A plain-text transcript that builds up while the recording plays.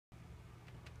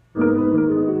My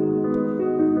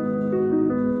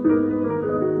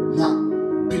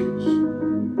bitch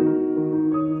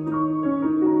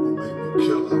gon' make me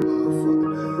kill her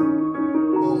motherfucking ass.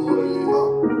 Oh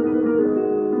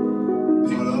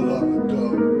yeah, but I love her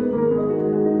though.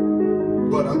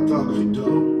 But I thought she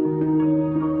though.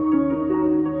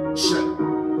 Shit.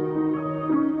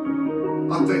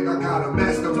 I think I got a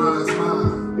mastermind's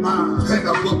mind. Think I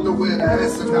booked her with an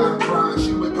asinine grind.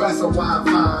 She with glass of wine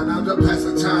fine. I'm just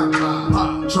passing time by.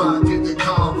 Try to get the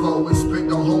convo and spend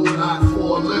the whole night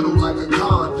for a little like a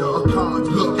condo.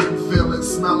 Looking, feeling,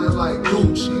 smelling like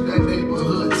Gucci. That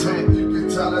neighborhood tag, you can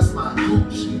tell that's my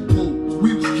Gucci poo.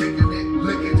 We was kicking it,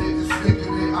 licking it, and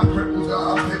sticking it. I crippled her,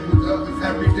 I pickled her, cause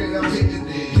every day I'm hitting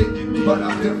it. But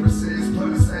our differences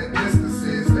put us at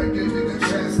distances. They give me the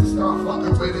chance to start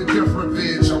fucking with a different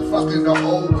bitch. I'm fucking the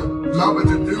old one, loving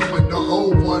the new one. The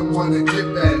old one wanna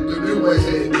get back, the new one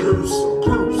had cruise.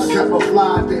 I kept her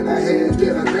fly, then I had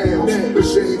dinner nails. But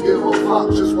she ain't give a fuck,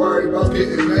 just worried about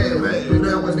getting mail. And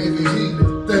now a nigga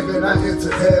heated, thinking I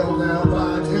into hell. Now I'm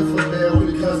buying infidel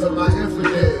because of my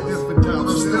infidel.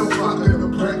 I'm still fucking her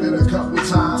pregnant a couple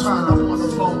times. I'm on the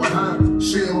phone with her,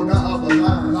 she on the other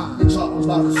line. We talking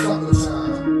about the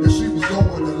summertime, and she was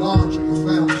going to laundry and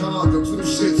found condoms. Them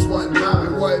shits wasn't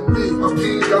mine, it wasn't me. I'm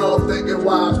peed off thinking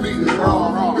why I beat it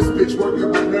wrong. This bitch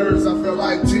working my nerves, I feel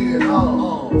like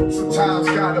T&R. Sometimes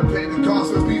gotta pay the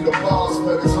cost to be the boss,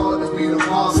 but it's hard to be the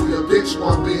boss. A bitch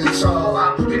want be in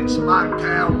charge. My bitch, my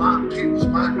pal, my people's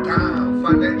my dime.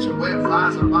 Financial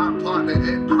advisor, my partner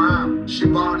in crime. She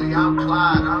Barney, I'm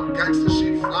Clyde, I'm gangster,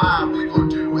 she fly. We gon'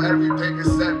 do everything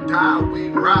except die, we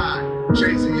ride.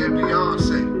 Jay-Z and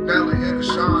Beyonce, Nelly and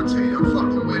Ashanti. I'm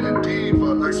fucking with a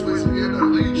diva like Swizzy and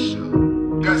Alicia.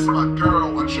 That's my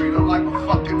girl, I treat her like a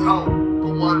fucking hoe.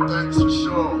 But one thing's for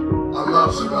sure, I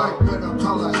love her like when I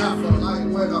call her Afro, like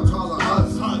when I call her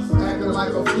husband. Acting like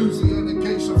a floozy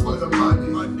indication for the money.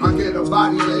 I get a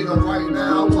body later right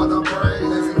now, I want a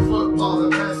brain. As in football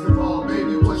and basketball,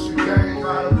 baby, what's your game?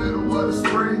 Right in the middle of the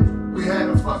spring, we had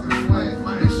a fucking flame.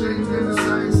 And she ain't been the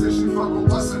same since she fucking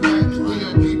what's her name? He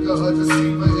a geeker, a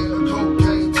deceiver, and a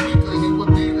cocaine tweaker. He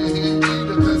would be the head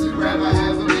leader, cause he'd rather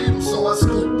have a needle. So I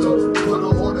scooped her, put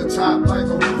her on the top like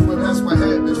a roofer, that's what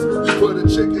happens. You put a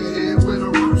chicken head with a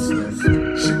rooster.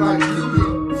 She might do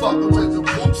you, fucking with the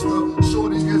poopster.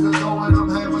 Shorty is annoying, I'm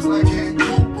hammers like hand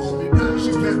coop on me.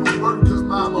 She can't go work cause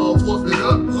mama whoop it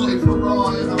up. Hey, for raw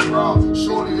and I'm raw,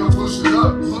 shorty I'll push it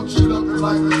up. She looking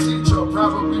like a teacher,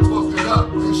 probably book it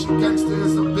up. And she gangster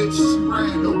is a bitch, she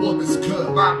ran the woman's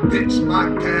cut. My bitch, my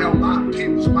pal, my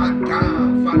people's my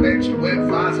dime. Financial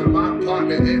advisor, my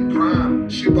partner in crime.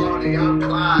 She Barney, I'm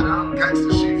Clyde, I'm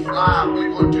gangster, she fly. We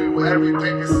gon' do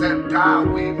everything except die,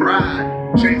 we ride.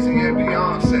 Jay-Z and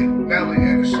Beyonce, Nelly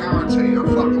and Ashanti. I'm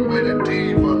fucking with a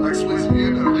diva like Swizzy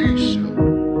and Alicia.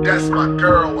 That's my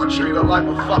girl, I treat her like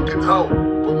a fucking hoe.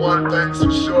 But one thing's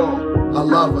for sure, I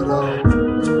love her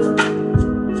though.